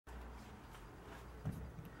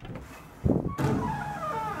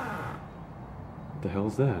The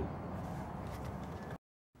hell's that?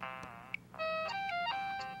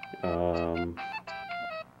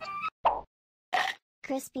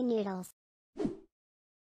 Crispy noodles.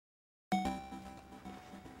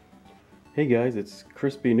 Hey guys, it's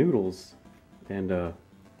Crispy Noodles, and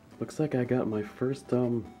looks like I got my first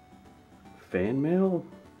fan mail.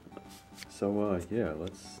 So yeah,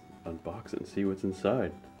 let's unbox it and see what's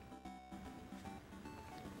inside.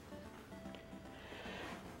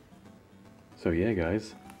 So yeah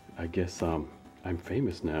guys, I guess I'm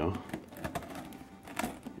famous now.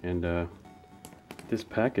 And this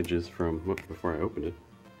package is from, before I open it,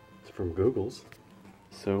 it's from Google's.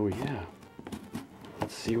 So yeah,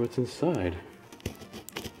 let's see what's inside.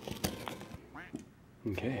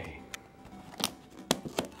 Okay.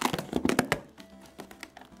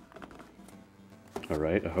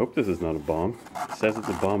 Alright, I hope this is not a bomb. It says it's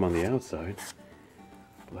a bomb on the outside.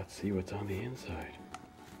 But let's see what's on the inside.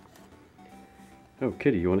 Oh,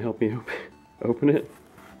 Kitty, you want to help me open it?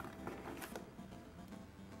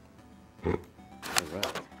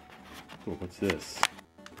 Alright. Oh, what's this?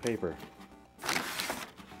 Paper.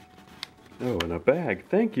 Oh, and a bag.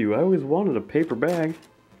 Thank you. I always wanted a paper bag.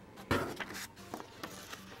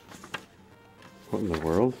 What in the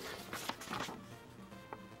world?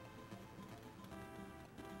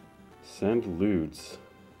 Send lewds.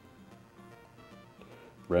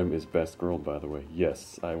 Rem is best girl, by the way.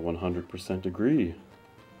 Yes, I 100% agree.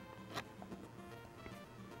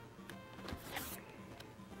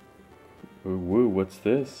 Ooh, woo, what's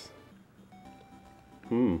this?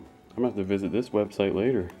 I'm gonna have to visit this website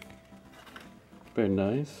later. Very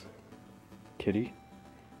nice. Kitty,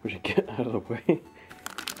 would you get out of the way?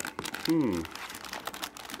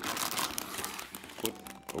 What?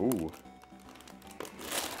 Oh.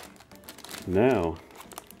 Now,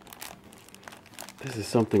 this is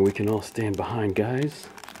something we can all stand behind, guys.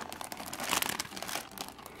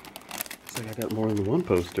 Looks like I got more than one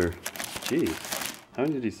poster. Gee, how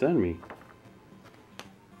many did he send me?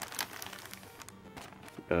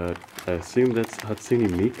 I assume that's Hatsune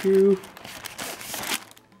Miku?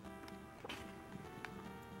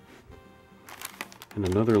 And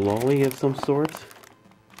another lolly of some sort?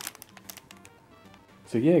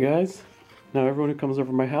 So yeah, guys. Now everyone who comes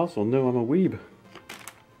over my house will know I'm a weeb.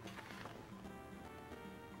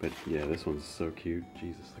 But yeah, this one's so cute.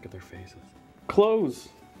 Jesus, look at their faces. Clothes!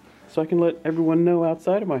 So I can let everyone know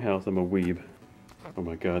outside of my house I'm a weeb. Oh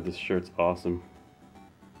my god, this shirt's awesome.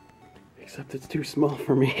 Except it's too small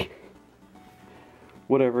for me.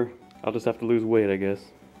 Whatever, I'll just have to lose weight, I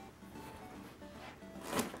guess.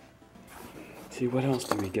 Let's see, what else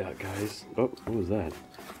do we got, guys? Oh, what was that?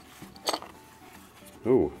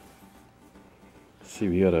 Oh. Let's see,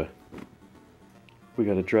 we got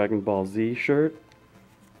a Dragon Ball Z shirt.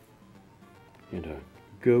 And a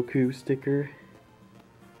Goku sticker.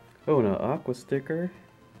 Oh, and an Aqua sticker.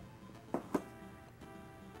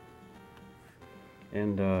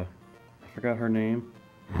 And I forgot her name.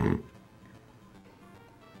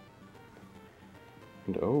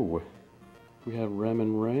 And oh, we have Rem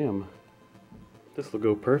and Ram. This will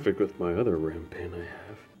go perfect with my other Rem pin I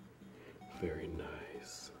have. Very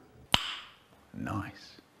nice.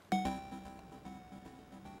 Nice.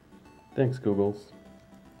 Thanks, Googles.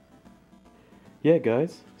 Yeah,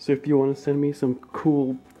 guys, so if you want to send me some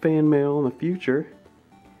cool fan mail in the future,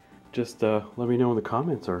 just let me know in the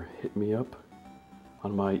comments or hit me up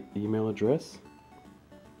on my email address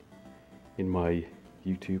in my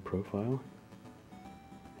YouTube profile.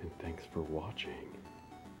 And thanks for watching.